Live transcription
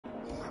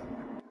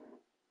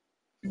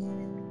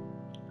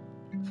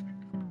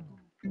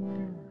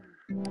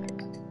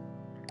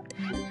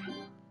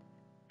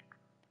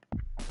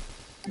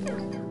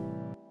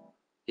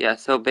Yeah,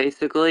 so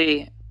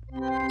basically,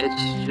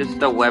 it's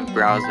just a web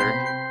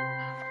browser.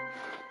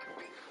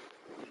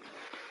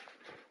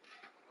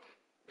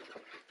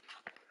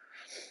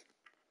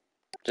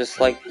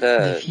 Just like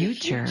The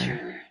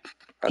future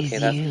Okay,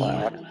 is that's you.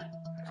 loud.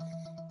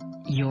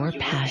 Your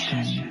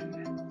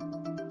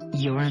passion.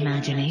 Your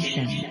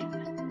imagination.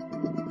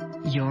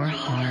 Your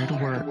hard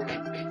work.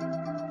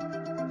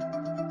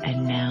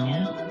 And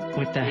now,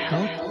 with the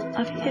help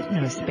of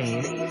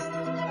Hypnospace,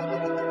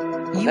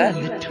 you have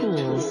the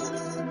tools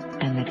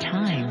and the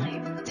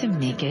time to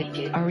make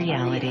it a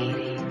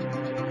reality.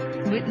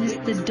 Witness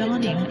the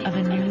dawning of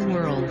a new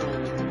world,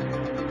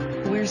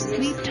 where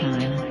sleep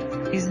time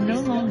is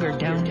no longer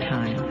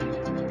downtime.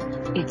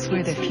 It's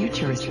where the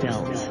future is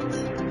built.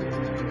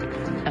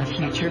 A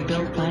future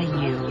built by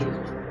you.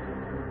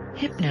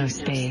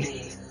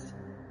 Hypnospace.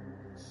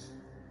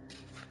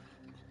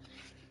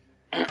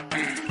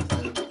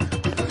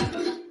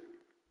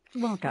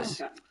 Welcome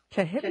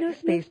to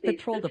Hypnospace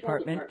Patrol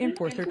Department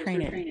Enforcer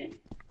Training.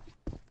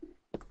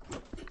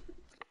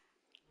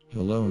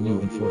 Hello, new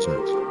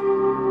enforcers.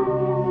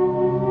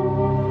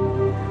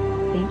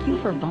 Thank you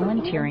for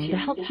volunteering to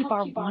help keep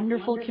our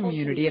wonderful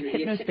community of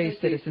Hypnospace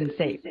citizens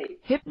safe.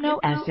 Hypno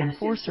S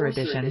Enforcer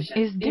Edition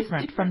is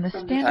different from the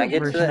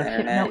standard version of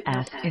Hypno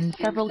S in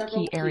several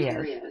key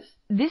areas.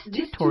 This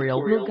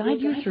tutorial will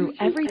guide you through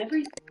every...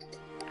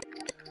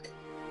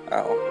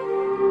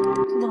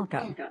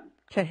 Welcome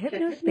to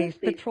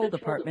Hypnospace Patrol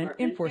Department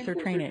Enforcer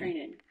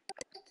Training.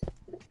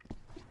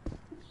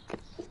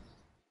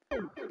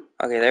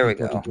 Okay, there we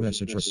go. Important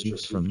message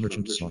received from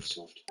Merchant Soft.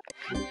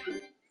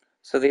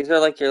 So these are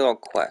like your little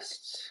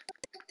quests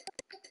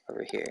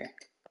over here.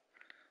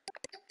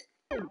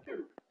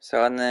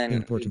 So and then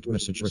important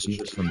message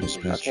received from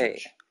dispatch.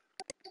 Okay.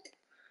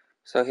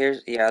 So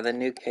here's the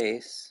new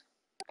case.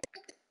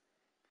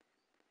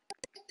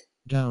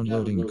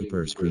 Downloading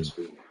Cooper screen.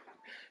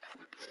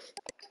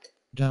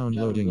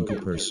 Downloading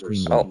Cooper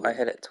screen. Oh, I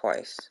hit it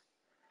twice.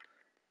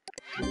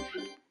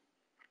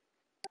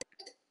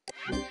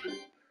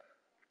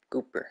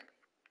 Cooper.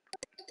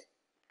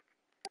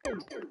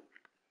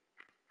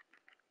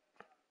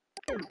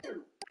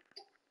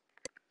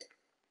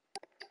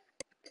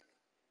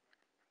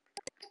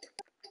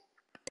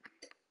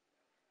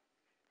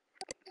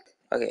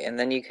 Okay, and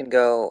then you can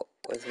go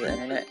with the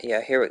internet.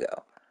 Yeah, here we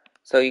go.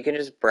 So you can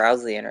just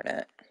browse the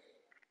internet.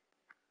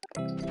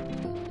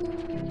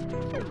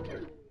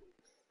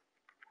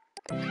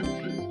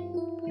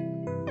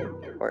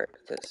 Or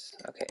this.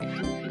 Okay.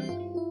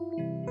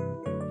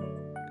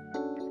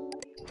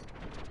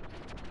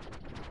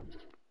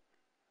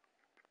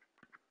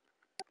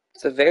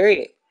 It's a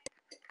very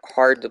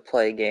hard to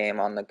play game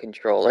on the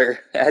controller,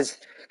 because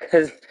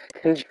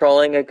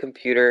controlling a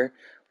computer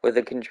with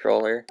a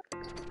controller.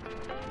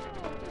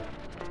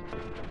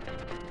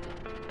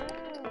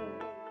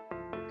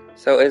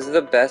 So is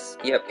the best,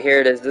 yep, here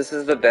it is. This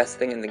is the best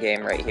thing in the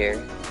game right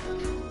here.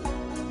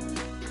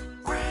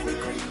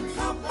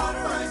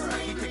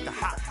 You take the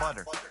hot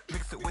butter,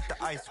 mix it with the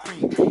ice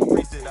cream,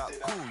 freeze it up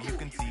cool, you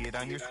can see it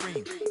on your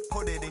screen.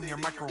 Put it in your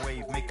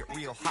microwave, make it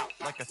real hot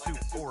like a soup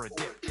or a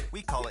dip.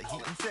 We call it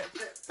heat and sip.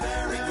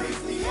 Very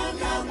tasty and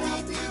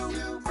healthy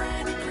too.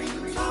 Granny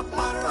Cream's hot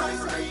butter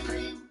ice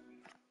cream.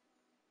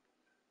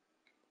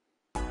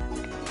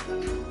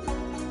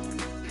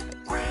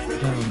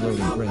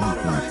 Downloading Granny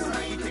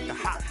Cream. You take the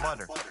hot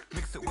butter,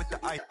 mix it with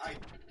the ice.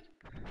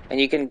 And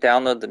you can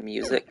download the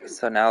music,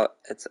 so now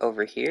it's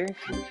over here.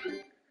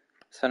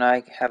 So now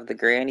I have the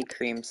Granny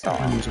Cream song,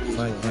 and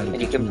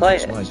you can play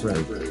it. You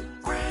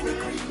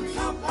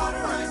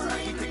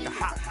take the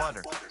hot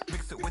butter,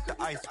 mix it with the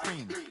ice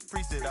cream,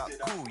 freeze it up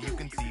cool, you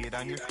can see it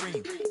on your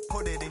screen.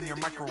 Put it in your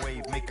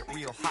microwave, make it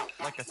real hot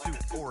like a soup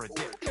or a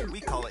dip. We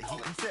call it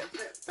heat and sip.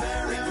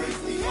 Very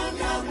tasty and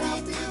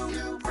healthy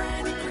too.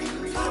 Granny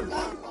Cream's hot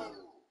butter.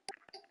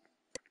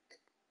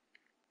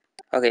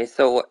 Okay,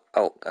 so what?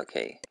 Oh,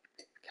 okay.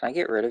 Can I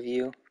get rid of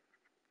you?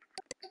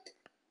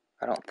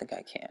 I don't think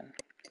I can.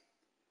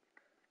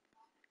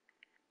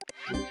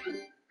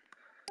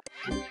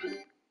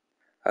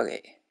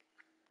 Okay.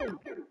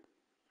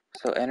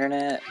 So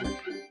internet.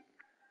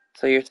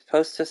 So you're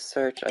supposed to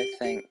search, I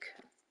think.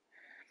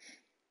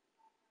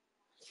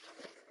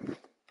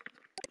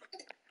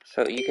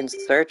 So you can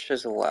search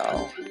as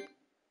well.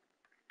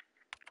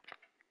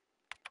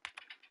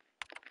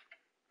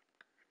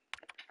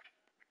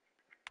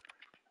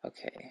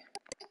 Okay.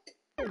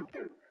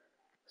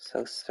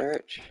 So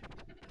search.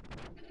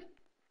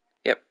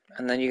 Yep,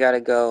 and then you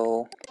gotta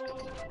go.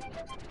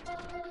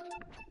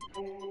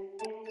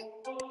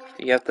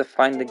 You have to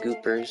find the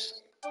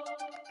goopers.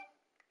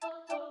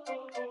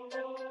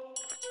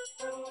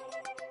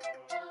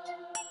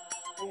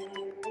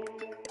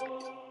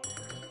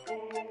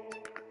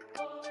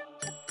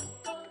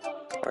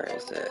 Where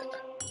is it?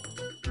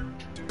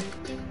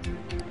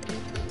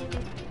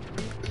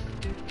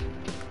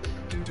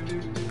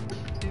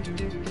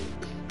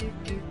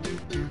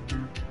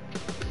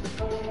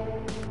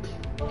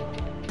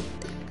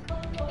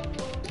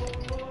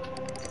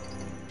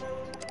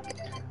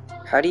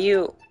 How do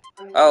you...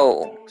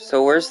 Oh,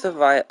 so where's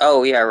the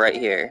Oh, yeah, right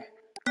here.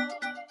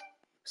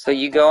 So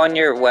you go on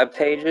your web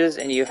pages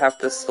and you have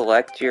to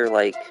select your,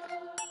 like...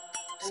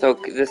 So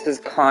this is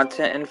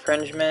content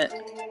infringement.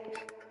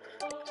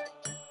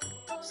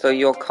 So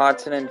you'll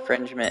content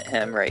infringement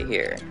him right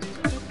here.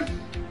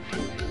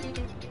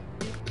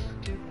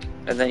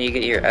 And then you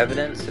get your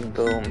evidence and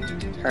boom,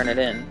 turn it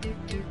in.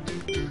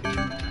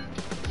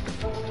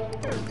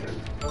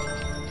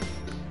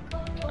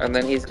 And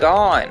then he's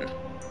gone.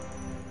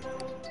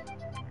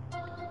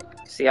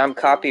 See, I'm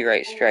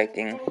copyright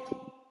striking.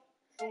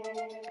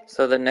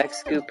 So the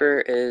next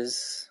scooper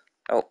is...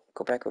 Oh,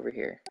 go back over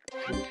here.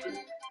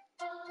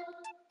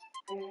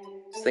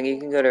 So then you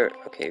can go to...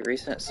 Okay,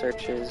 recent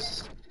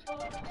searches.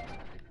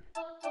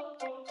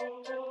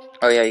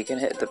 Oh yeah, you can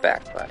hit the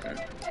back button.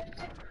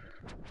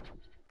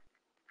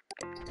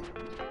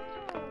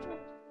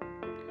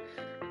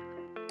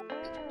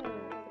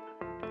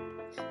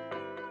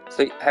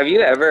 So, have you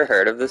ever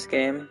heard of this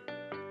game?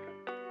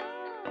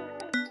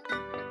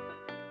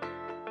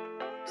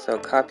 So,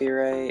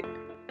 copyright.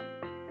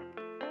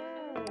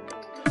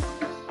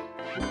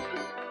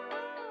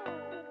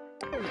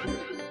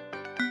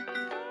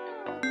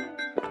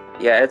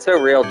 Yeah, it's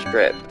a real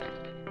trip.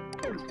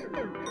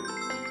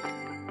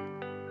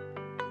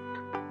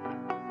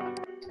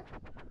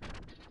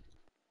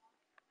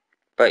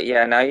 But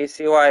yeah, now you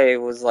see why I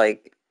was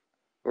like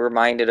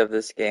reminded of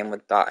this game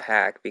with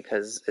 .hack,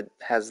 because it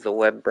has the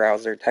web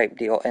browser type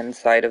deal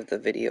inside of the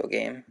video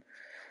game.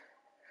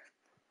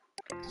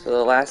 So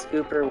the last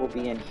scooper will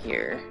be in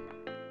here.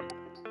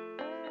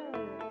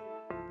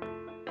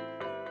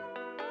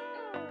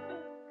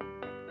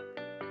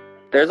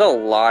 There's a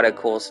lot of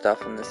cool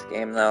stuff in this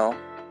game though.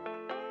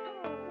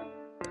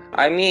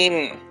 I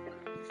mean,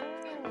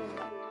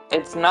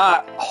 it's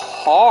not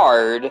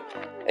hard,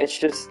 it's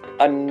just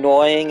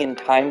annoying and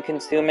time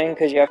consuming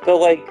because you have to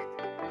like,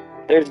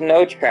 there's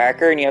no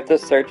tracker and you have to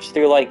search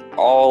through like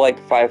all like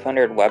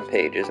 500 web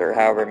pages or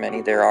however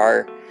many there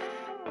are.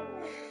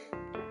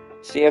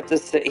 So you have to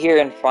sit here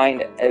and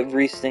find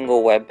every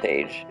single web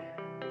page.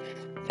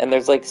 And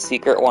there's like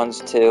secret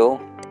ones too.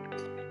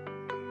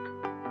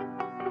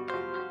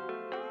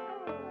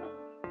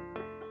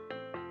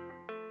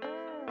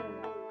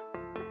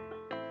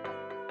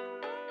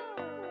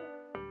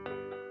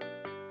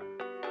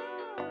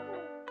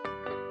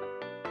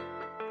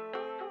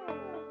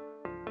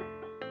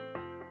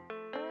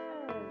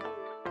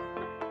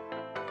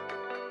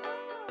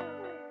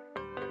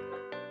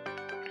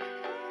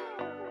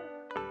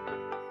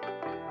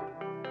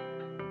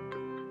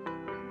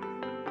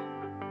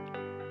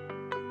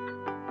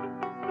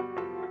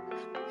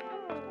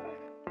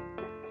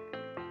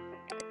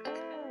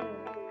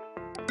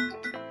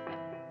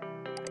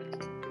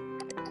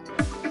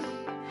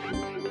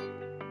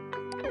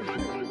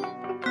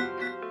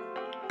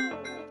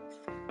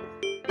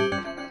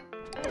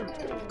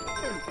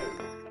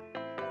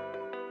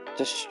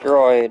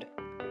 Destroyed.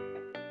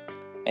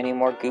 Any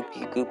more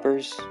goopy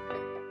goopers?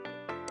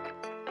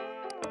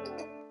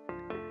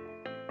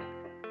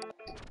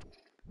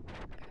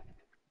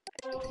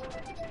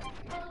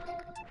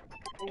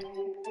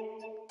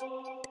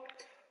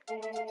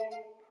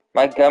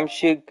 My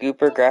gumshoe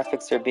gooper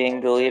graphics are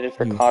being deleted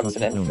for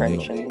constant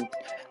infringement.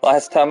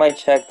 Last time I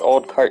checked,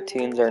 old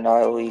cartoons are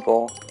not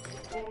illegal.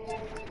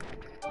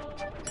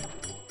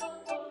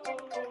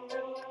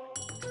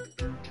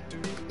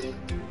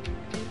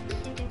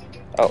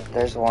 Oh,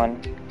 there's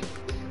one.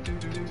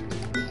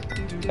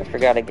 I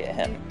forgot to get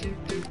him.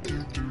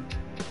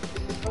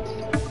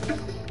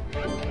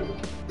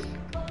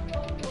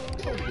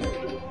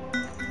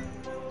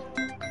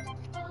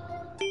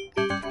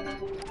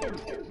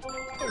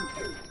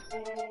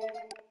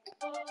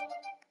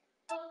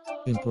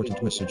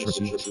 Important message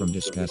received from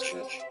dispatch.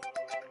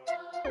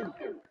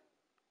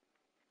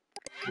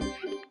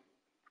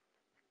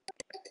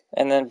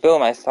 And then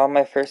boom, I solved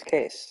my first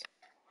case.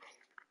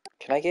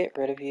 Can I get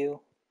rid of you?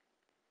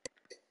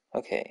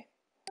 Okay.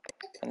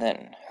 And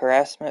then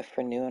harassment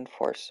for new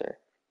enforcer.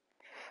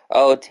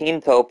 Oh,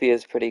 Teentopia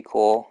is pretty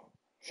cool.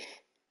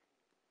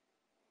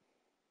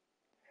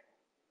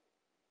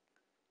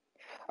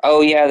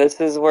 Oh yeah, this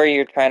is where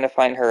you're trying to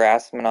find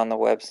harassment on the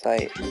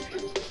website.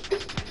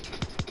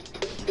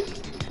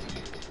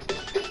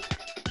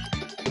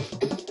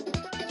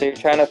 So you're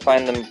trying to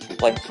find them,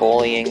 like,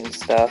 bullying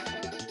stuff.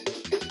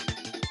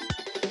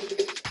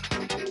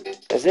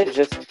 Is it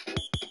just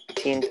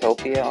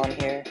Teentopia on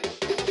here?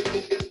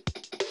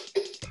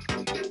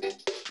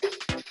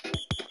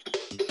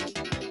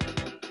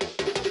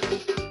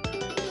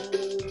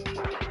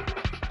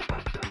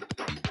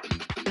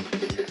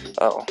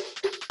 Oh.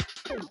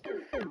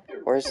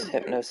 Where's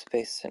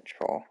Hypnospace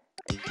Central?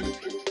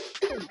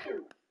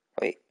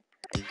 Wait.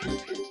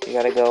 You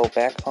gotta go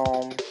back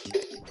home.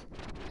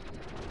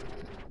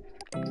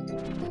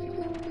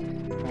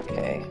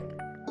 Okay.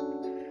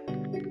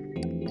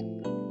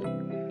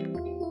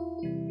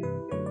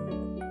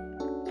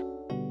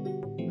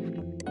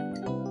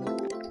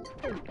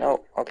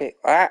 No, okay.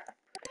 Ah!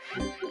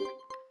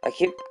 I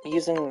keep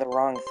using the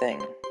wrong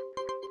thing.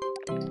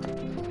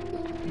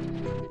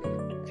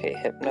 Okay,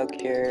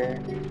 Hypnocure.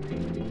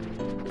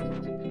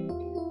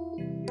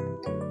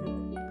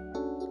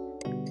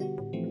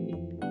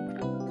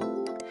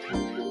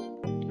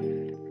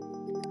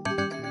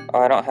 Oh,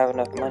 I don't have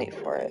enough money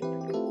for it.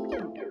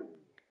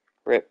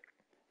 Rip.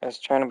 I was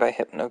trying to buy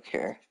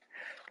Hypnocure.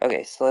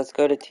 Okay, so let's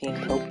go to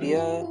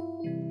Teentopia.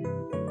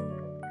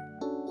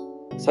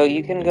 So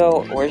you can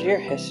go... Where's your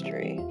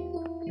history?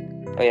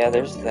 Oh yeah,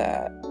 there's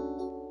that.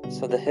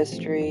 So the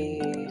history...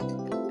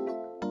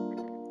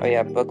 Oh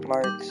yeah,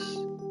 bookmarks.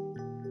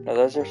 No,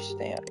 those are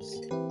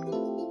stamps.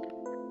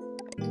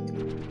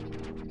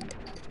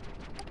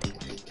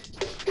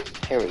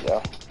 Here we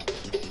go.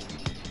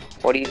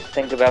 What do you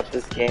think about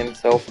this game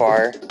so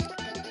far?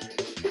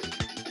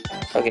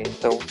 Okay,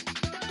 so...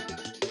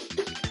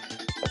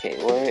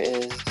 Okay, where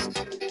is...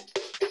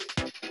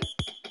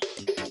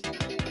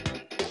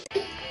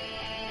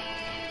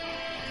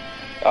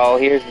 Oh,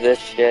 here's this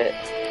shit.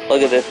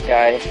 Look at this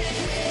guy.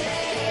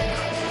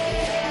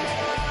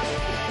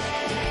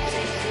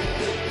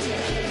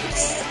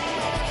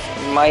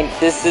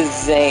 This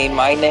is Zane.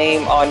 My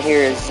name on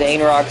here is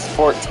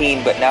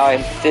ZaneRocks14, but now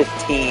I'm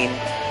 15.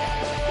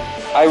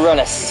 I run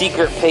a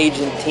secret page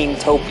in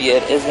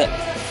Teentopia. It isn't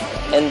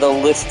in the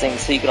listing,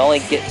 so you can only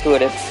get to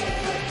it if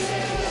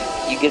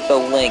you get the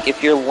link.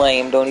 If you're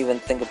lame, don't even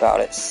think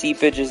about it.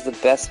 Seepage is the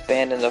best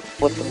band in the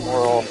flippin'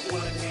 world.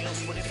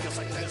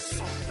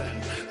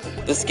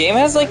 This game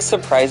has, like,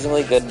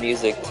 surprisingly good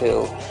music,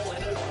 too.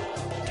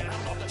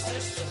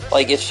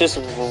 Like, it's just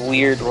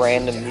weird,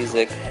 random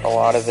music, a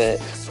lot of it.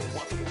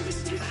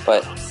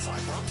 But...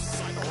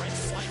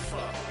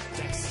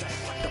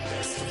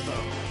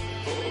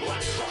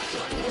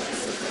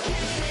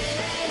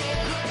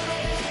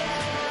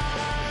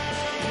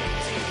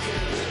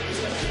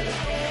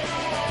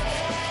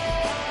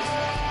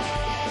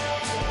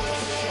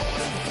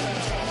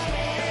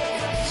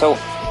 So,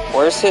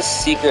 where's his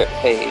secret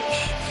page?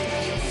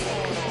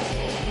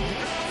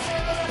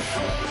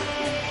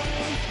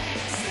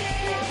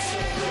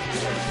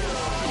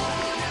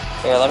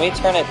 Here, let me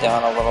turn it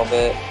down a little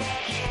bit.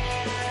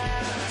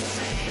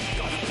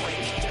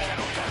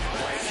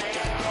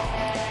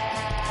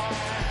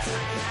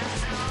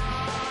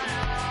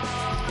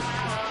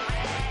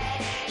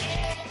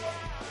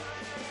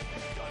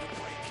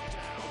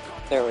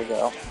 There we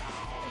go.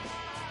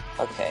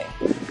 Okay.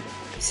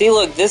 See,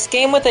 look, this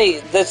game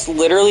that's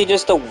literally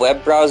just a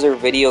web browser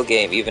video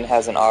game even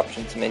has an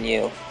options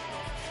menu.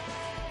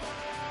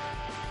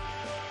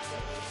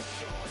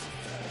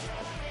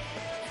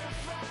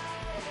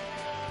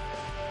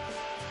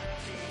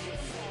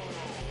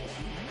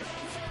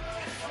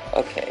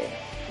 Okay.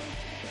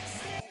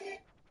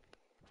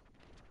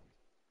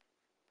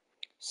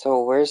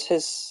 So where's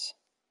his...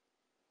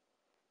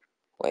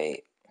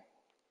 Wait.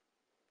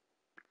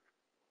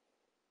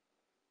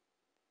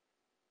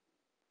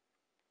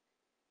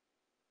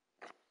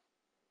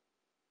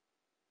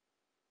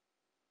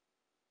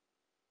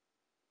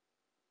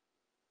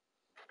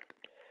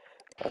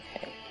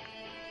 Okay.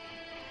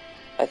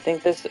 I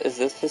think is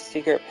this his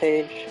secret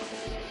page?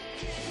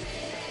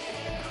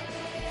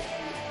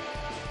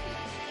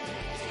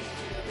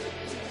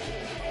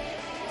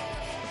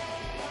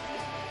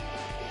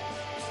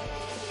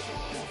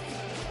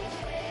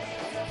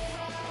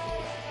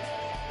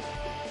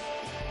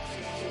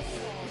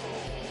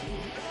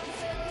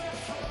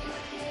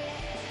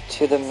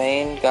 To the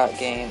main got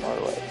game or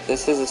what?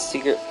 This is a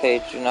secret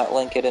page. Do not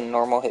link it in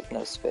normal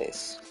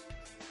Hypnospace.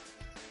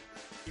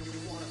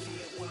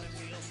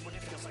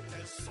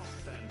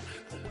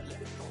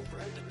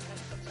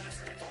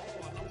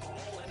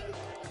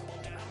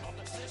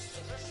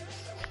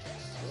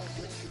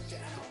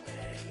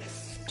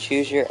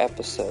 Choose your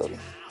episode.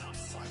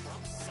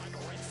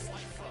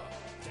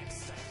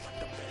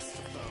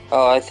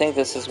 Oh, I think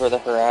this is where the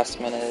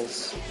harassment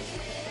is.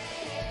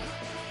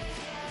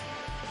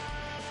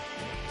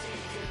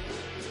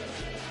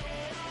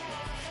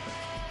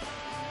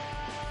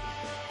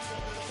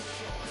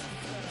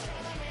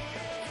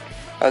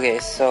 Okay,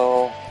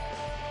 so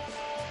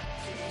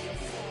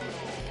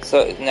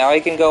now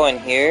I can go in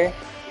here,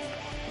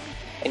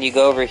 and you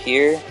go over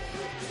here,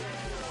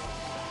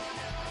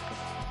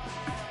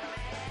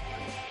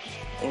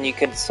 and you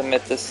can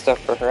submit this stuff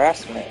for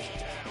harassment.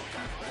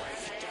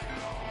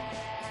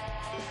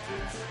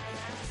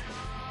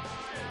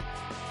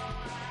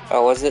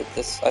 Oh, was it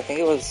this? I think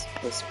it was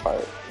this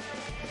part.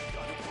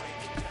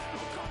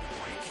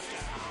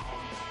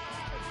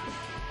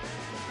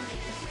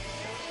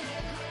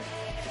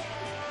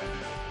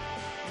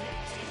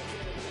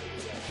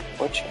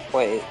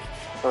 Wait,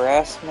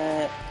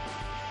 harassment?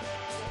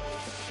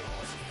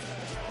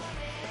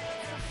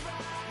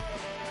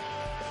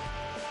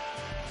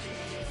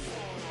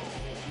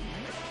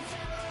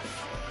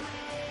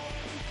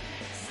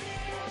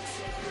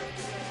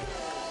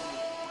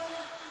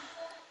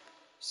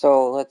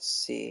 So, let's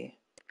see.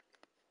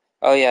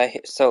 Oh yeah,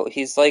 so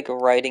he's like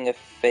writing a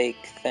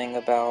fake thing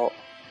about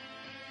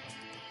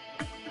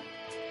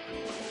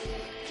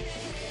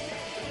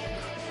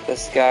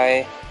this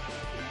guy.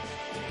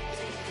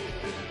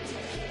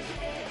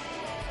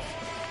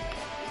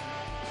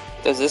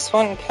 Does this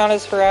one count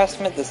as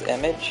harassment, this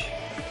image?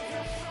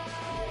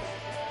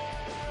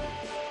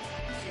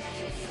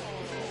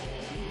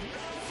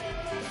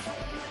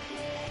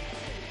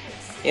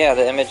 Yeah,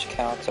 the image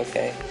counts,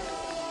 okay.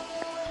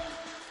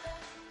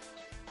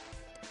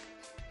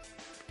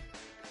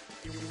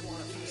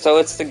 So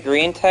it's the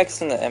green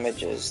text and the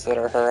images that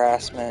are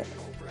harassment.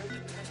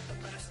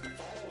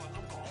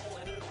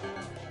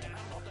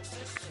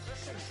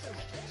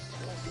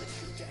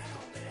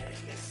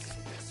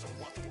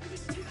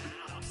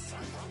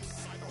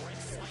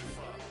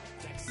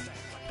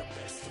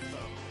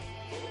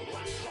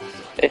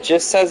 It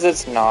just says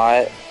it's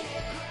not.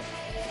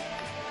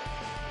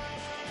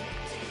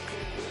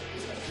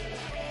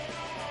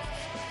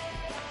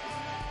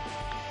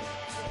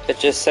 It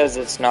just says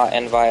it's not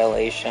in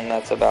violation,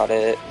 that's about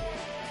it.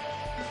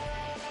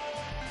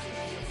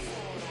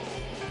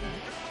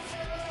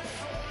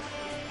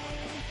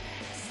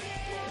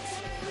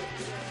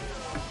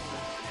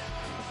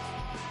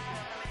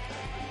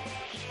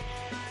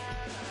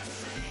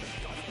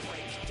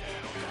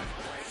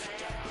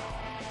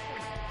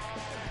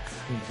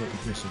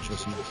 Important message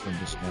received from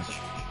dispatch.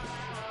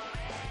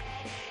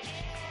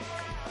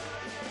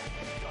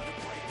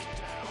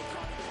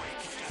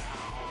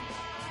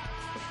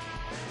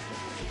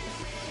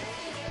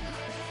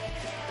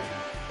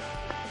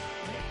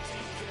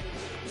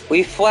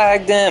 We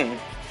flagged him!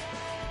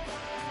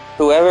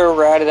 Whoever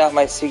ratted out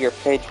my secret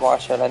page,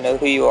 watch out. I know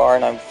who you are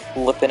and I'm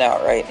flipping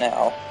out right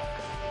now.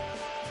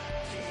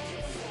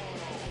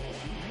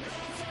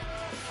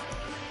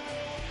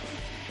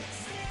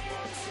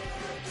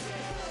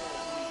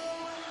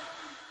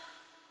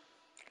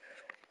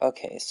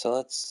 Okay, so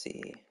let's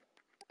see.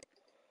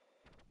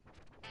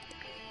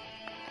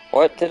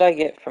 What did I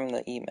get from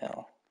the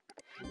email?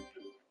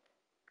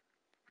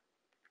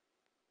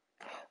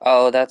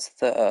 Oh, that's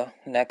the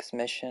next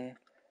mission.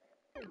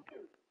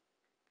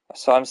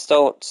 So I'm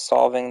still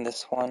solving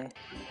this one.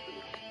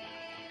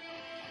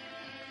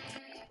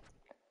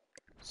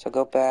 So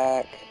go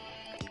back.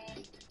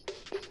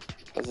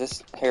 Was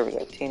this? Here we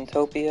go.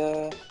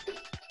 Teentopia.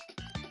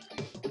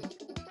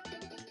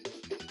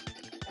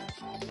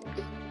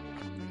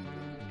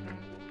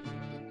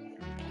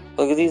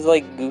 Look at these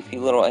like goofy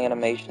little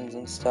animations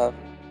and stuff.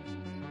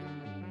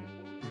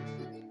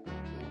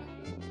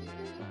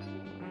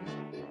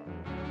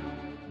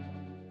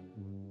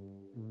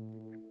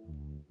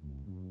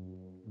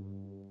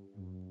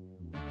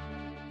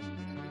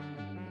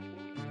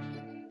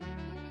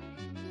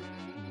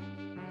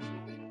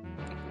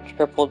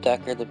 Triple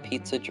Decker, the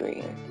Pizza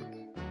Dream.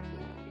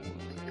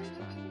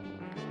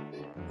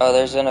 Oh,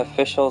 there's an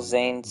official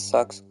Zane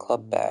Sucks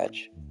Club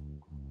badge.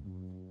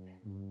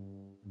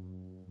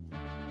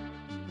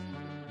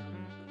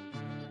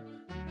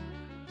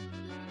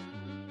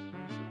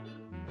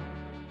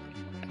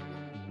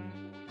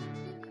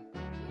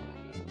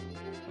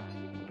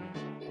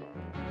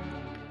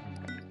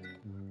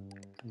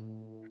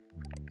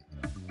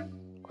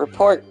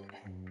 Report!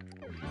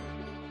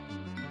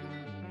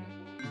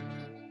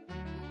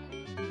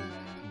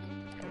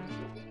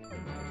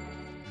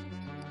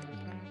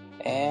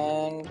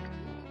 And...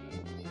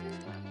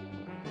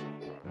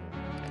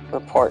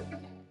 report.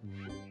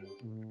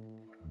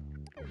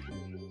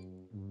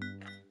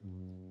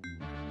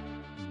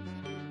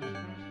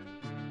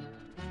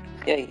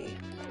 Yay.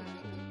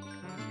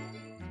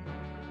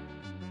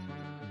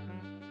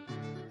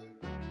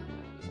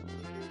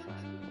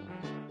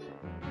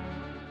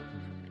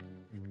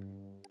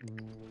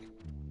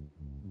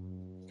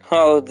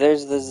 Oh,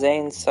 there's the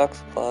Zane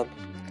Sucks Club.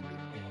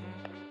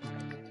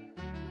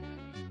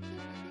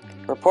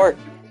 Report.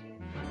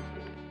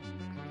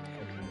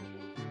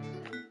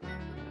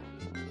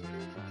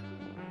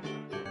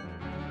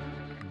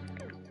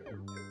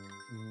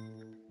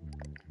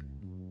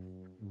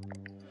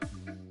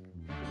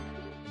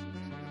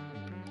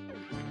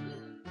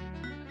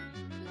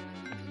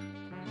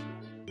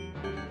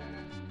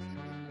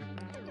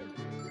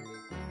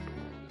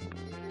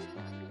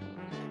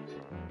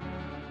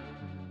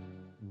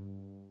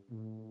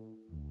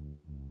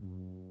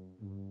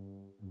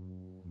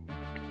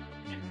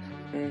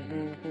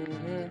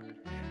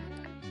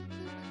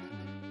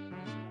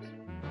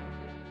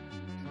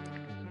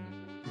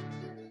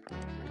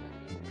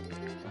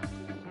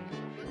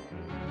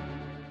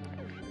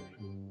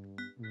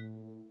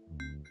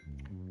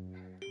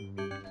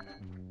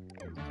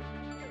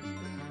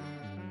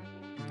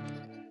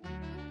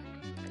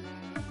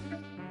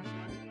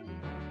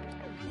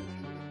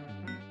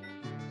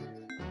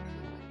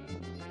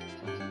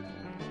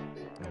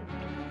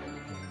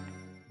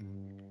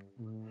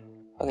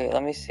 Okay,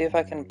 let me see if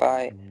I can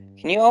buy...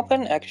 Can you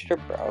open extra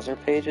browser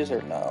pages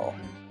or no?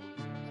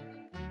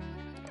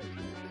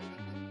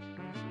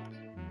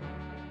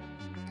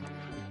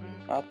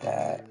 Not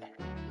that.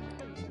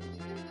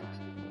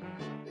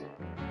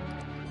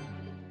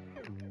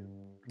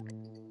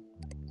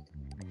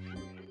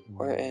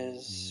 Where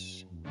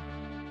is...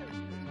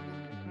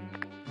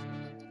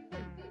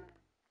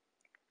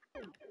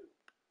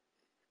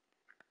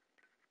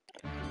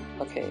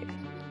 Okay.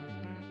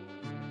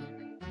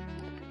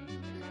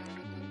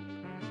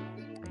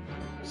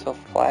 So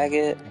flag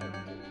it.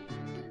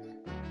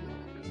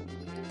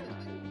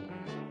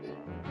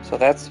 So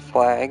that's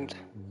flagged.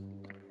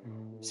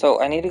 So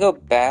I need to go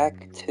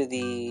back to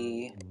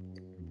the...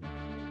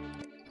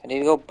 I need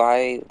to go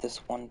buy this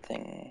one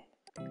thing.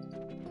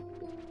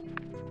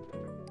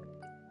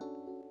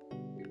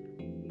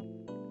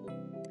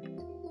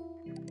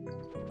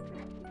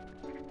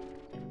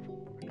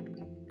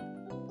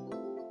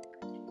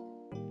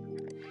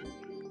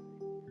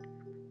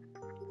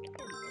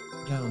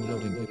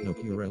 Downloading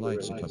HypnoCure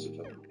Lights Up.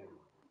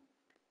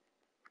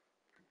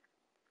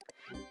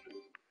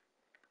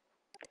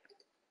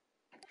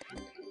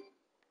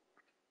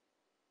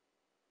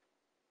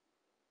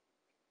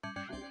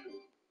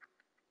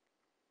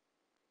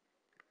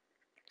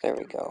 There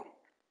we go.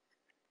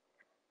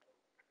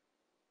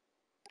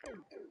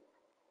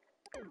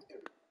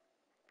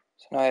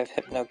 So now I have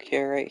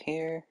HypnoCure right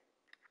here.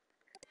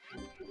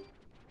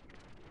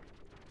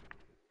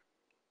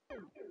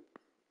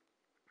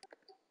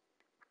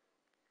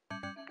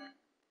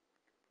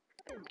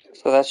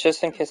 So that's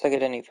just in case I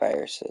get any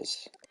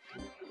viruses.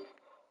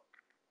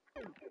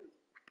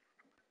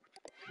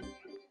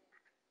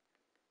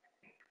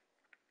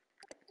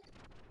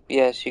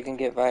 Yes, you can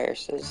get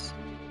viruses.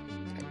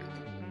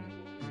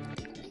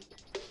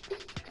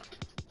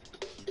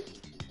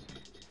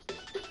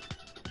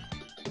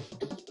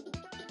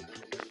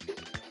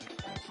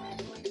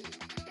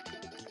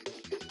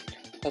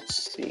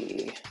 Let's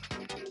see.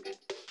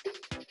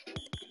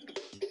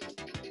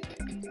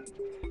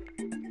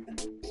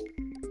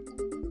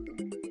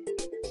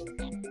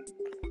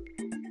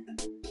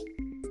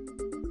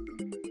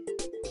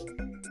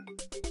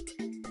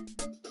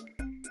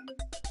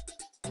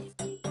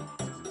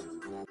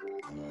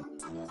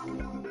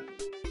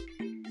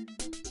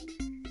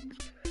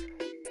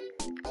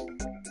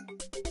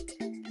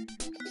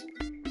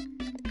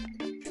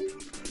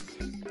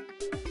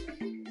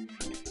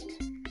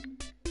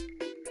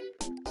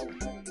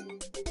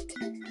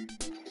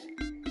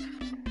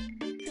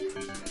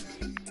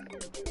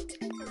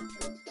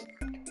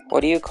 What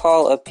do you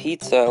call a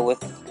pizza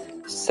with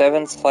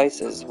 7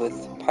 slices with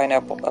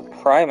pineapple? A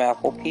prime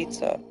apple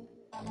pizza.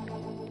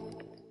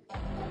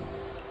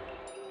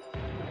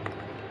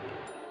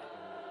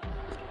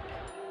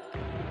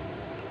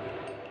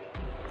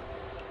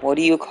 What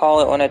do you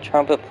call it when a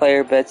trumpet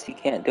player bets he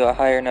can't do a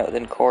higher note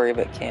than Corey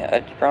but can't?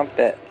 A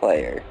trumpet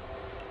player.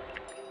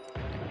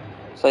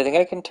 So I think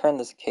I can turn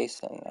this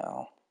case in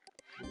now.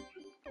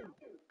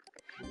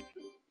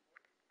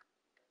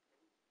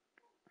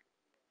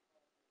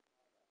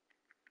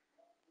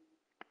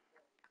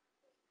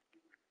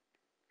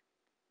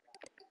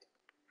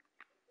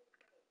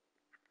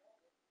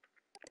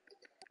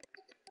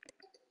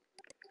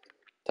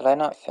 Did I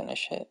not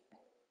finish it?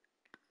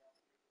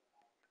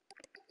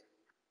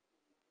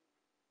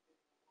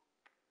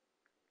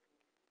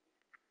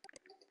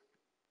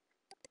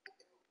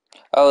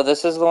 Oh,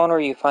 this is the one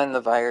where you find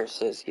the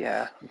viruses,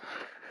 yeah.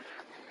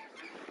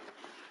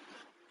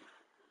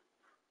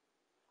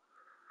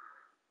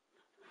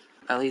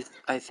 At least,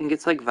 I think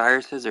it's like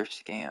viruses or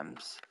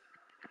scams.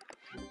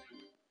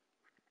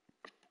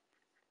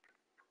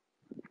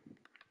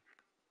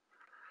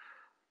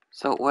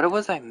 So what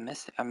was I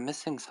missing? I'm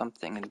missing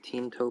something in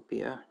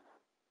Teentopia.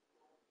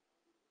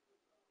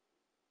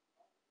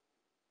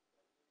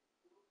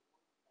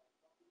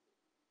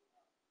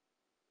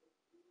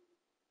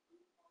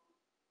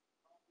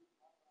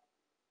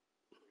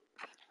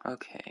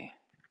 Okay.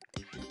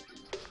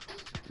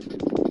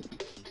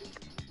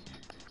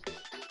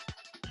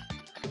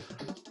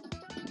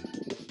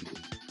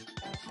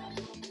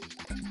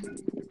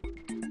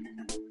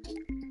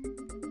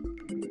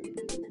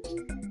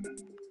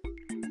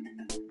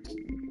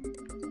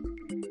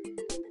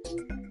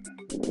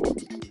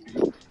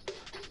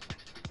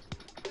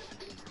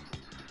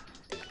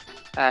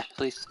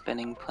 Ashley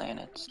spinning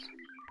planets.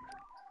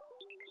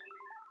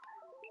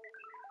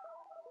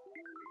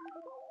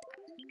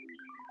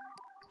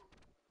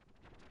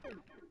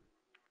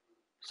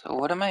 So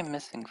what am I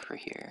missing for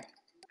here?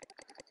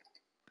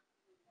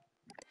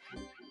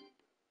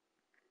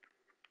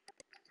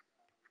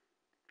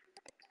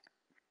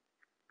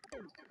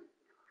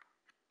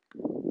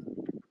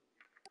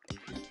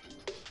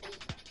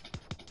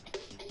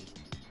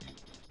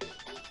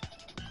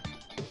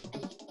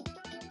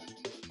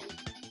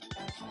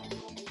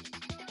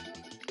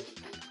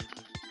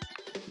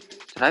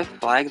 Did I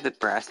flag the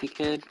brassy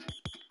kid?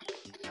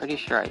 Pretty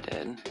sure I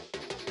did.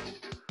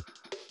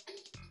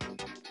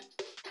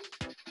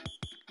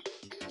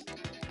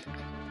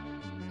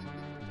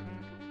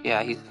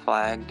 Yeah, he's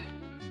flagged.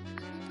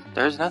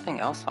 There's nothing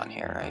else on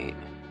here, right?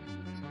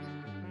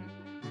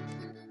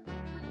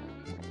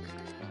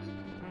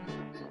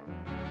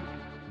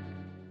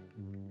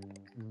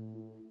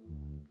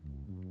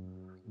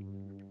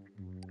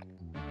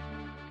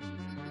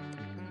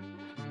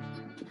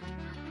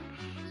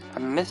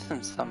 I'm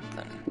missing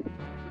something.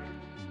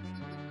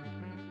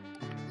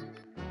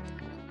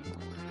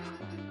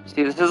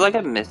 See, this is like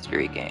a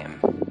mystery game.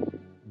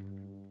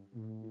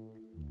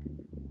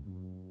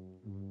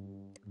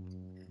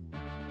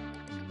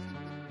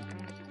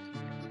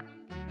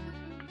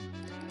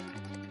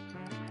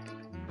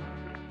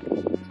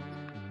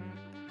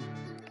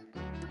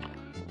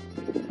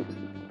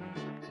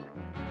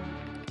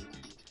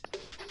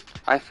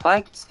 I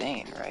flagged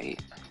Zane, right?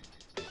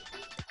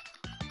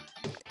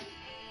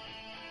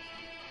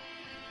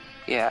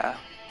 Yeah.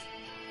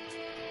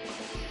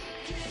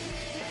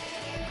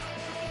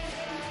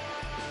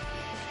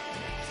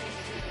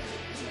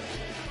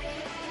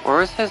 Where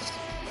was his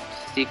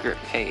secret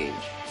page?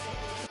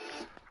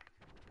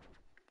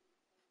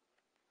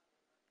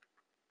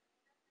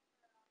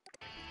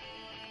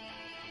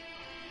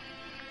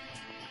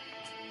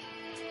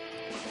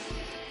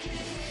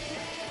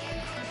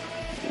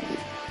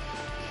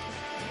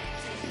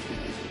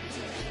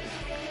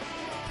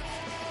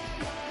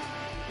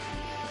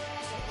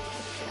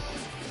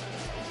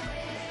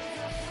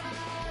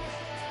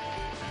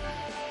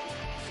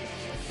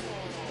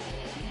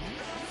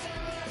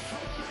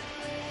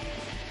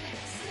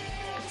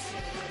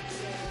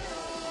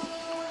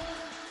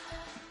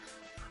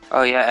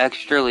 Oh yeah,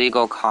 extra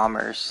legal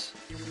commerce.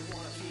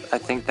 I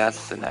think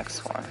that's the next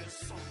one.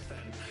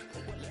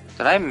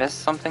 Did I miss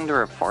something to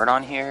report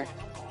on here?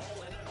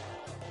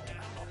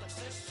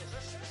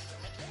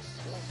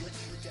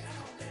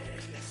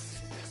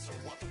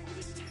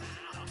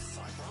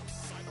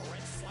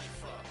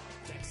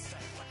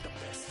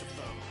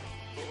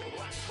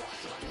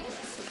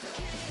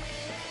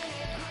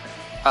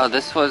 Oh,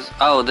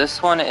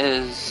 this one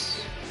is...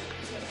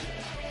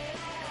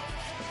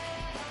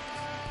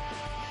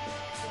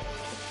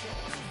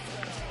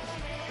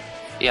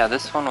 Yeah,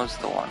 this one was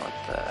the one with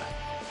the...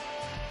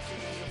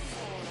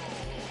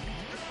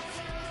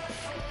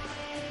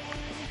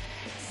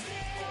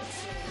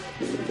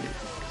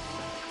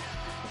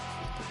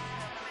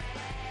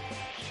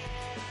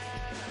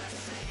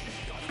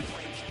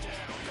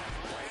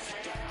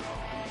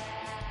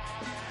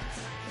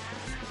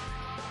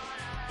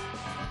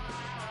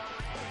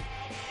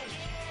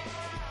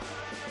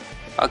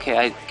 Okay,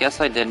 I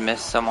guess I did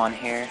miss someone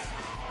here.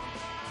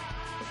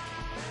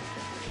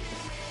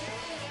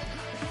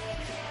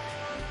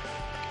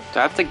 Do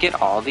I have to get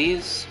all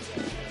these?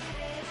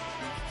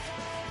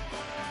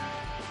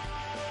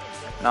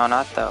 No,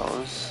 not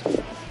those.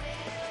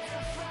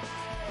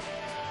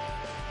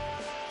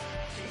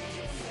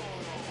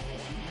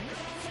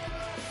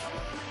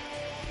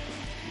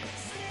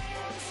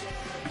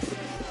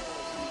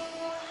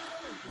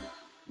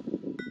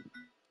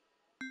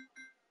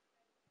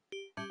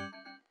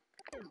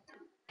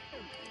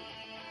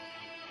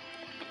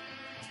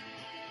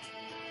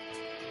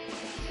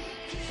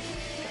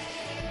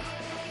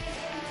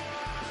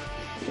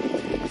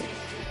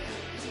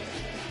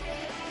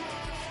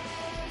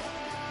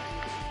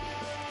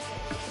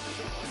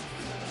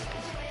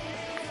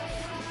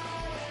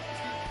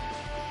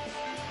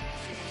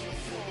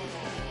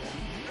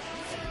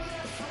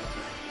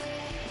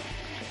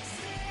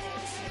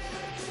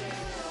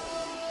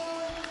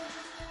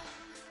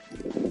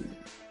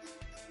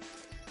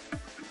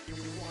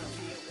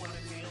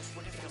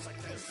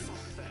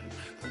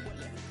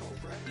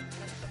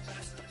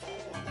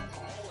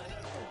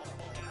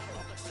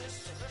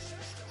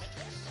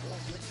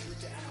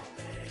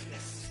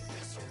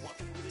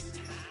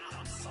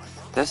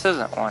 This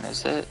isn't one,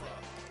 is it?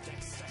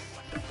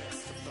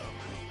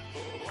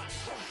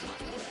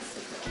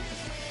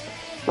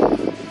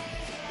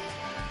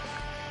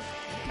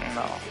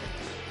 No.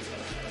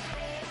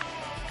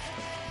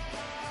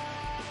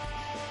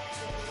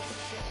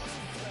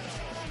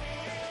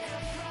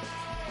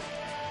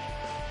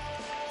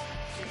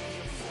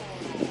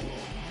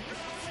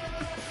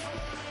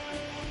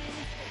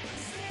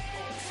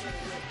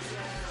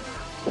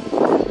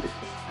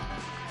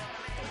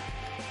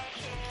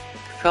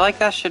 I feel like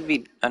that should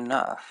be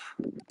enough.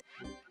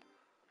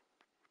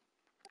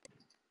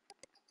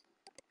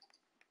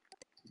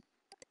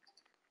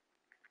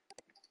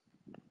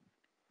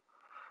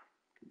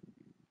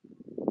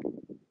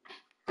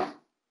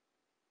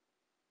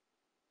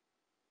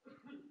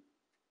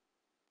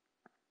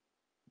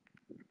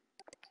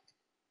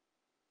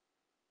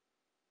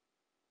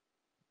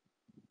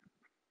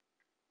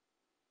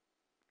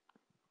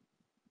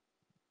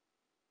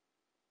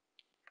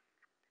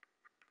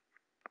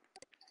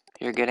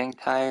 You're getting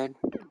tired?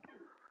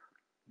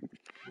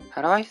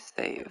 How do I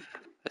save?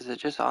 Is it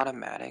just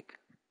automatic?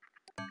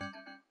 I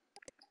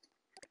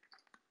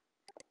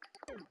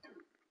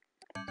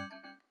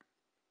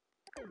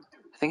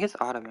think it's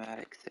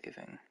automatic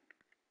saving.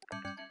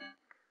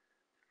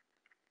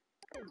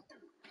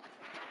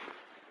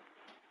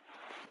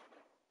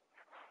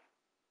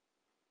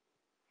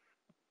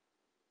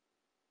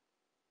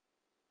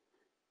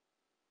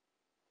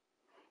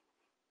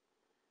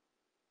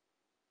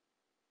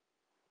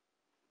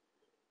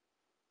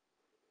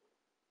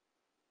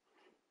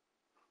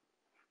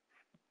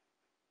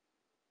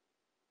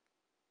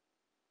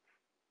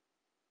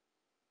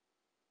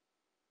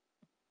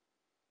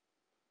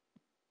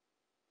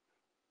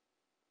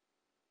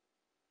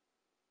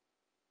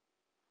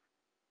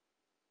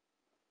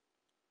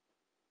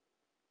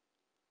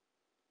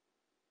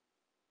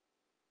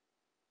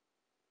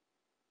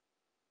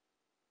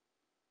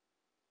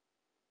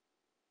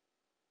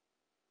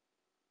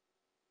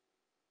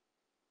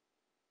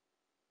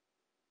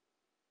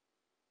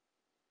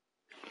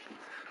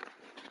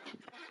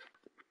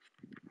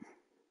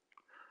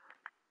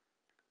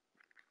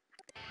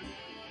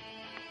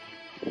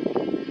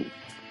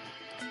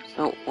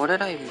 So, what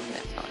did I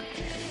miss on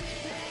here?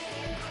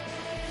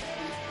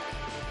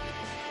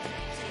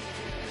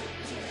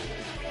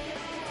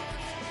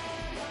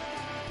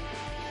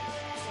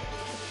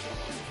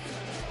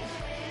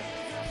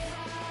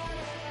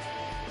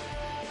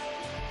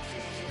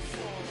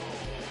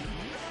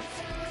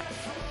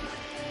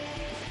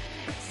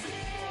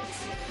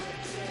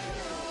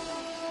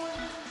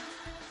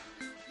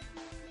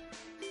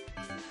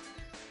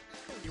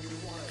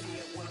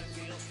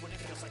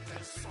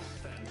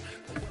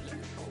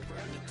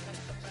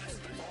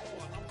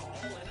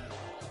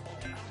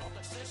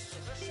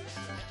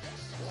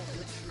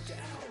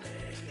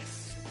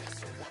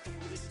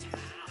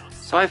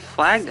 So I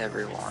flagged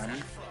everyone.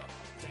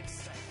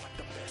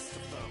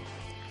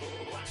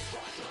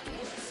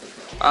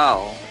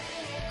 Oh.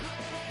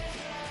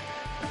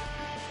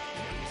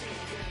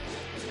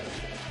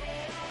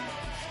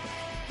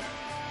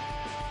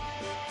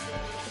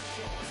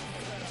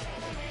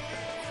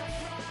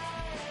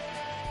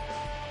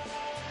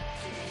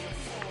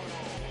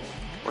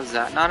 Was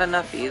that not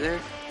enough either?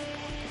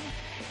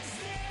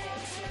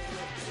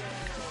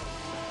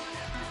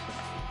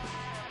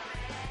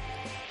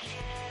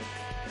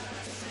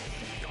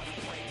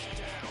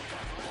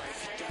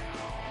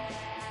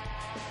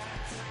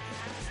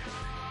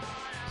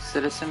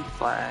 Citizen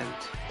flagged.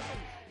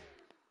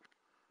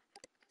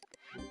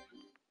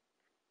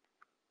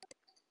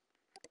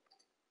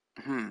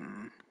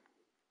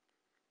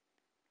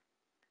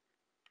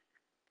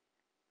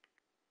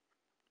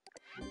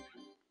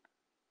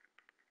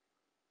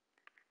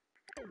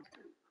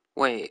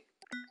 Wait.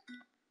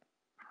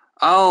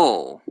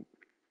 Oh!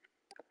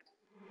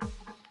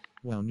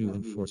 Wow, new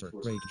enforcer.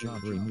 Great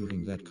job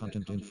removing that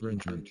content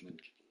infringement.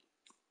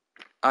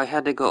 I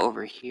had to go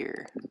over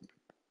here.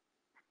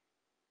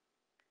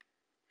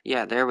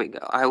 Yeah, there we go.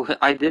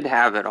 I did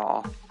have it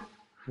all.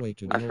 Way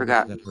to I deal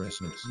forgot. with that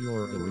harassment.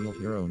 You're a real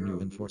hero, new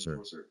enforcer.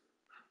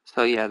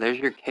 So yeah, there's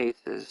your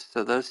cases.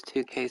 So those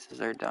 2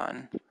 cases are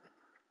done.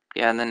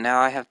 Yeah, and then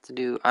now I have to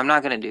do... I'm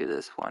not going to do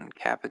this one,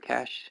 Kappa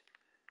Cash.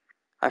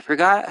 I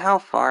forgot how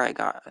far I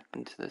got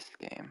into this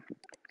game.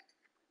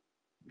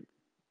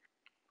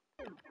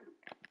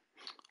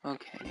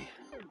 Okay.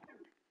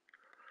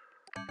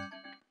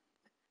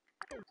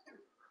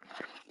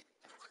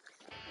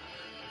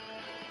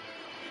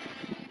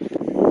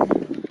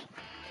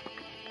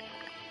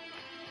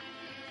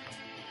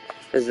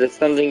 Is this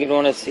something you'd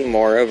want to see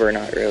more of or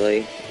not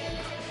really?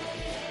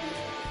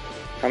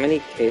 How many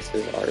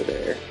cases are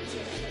there?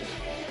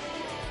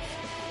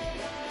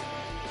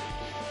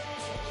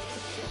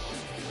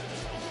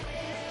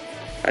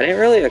 I didn't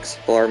really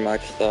explore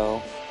much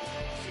though.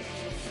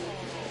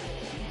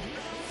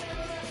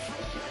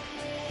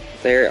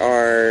 There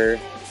are...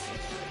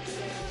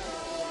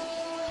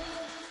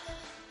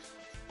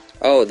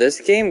 Oh,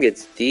 this game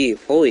gets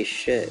deep. Holy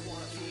shit.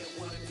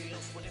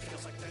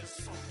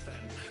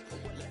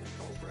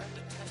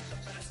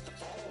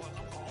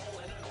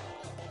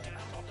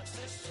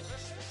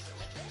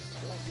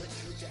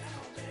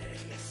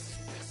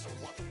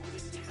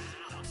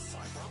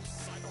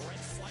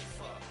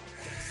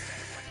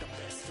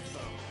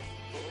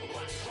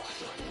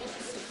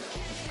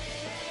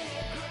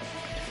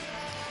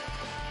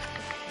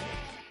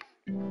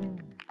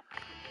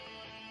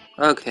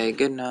 Okay,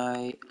 good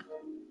night.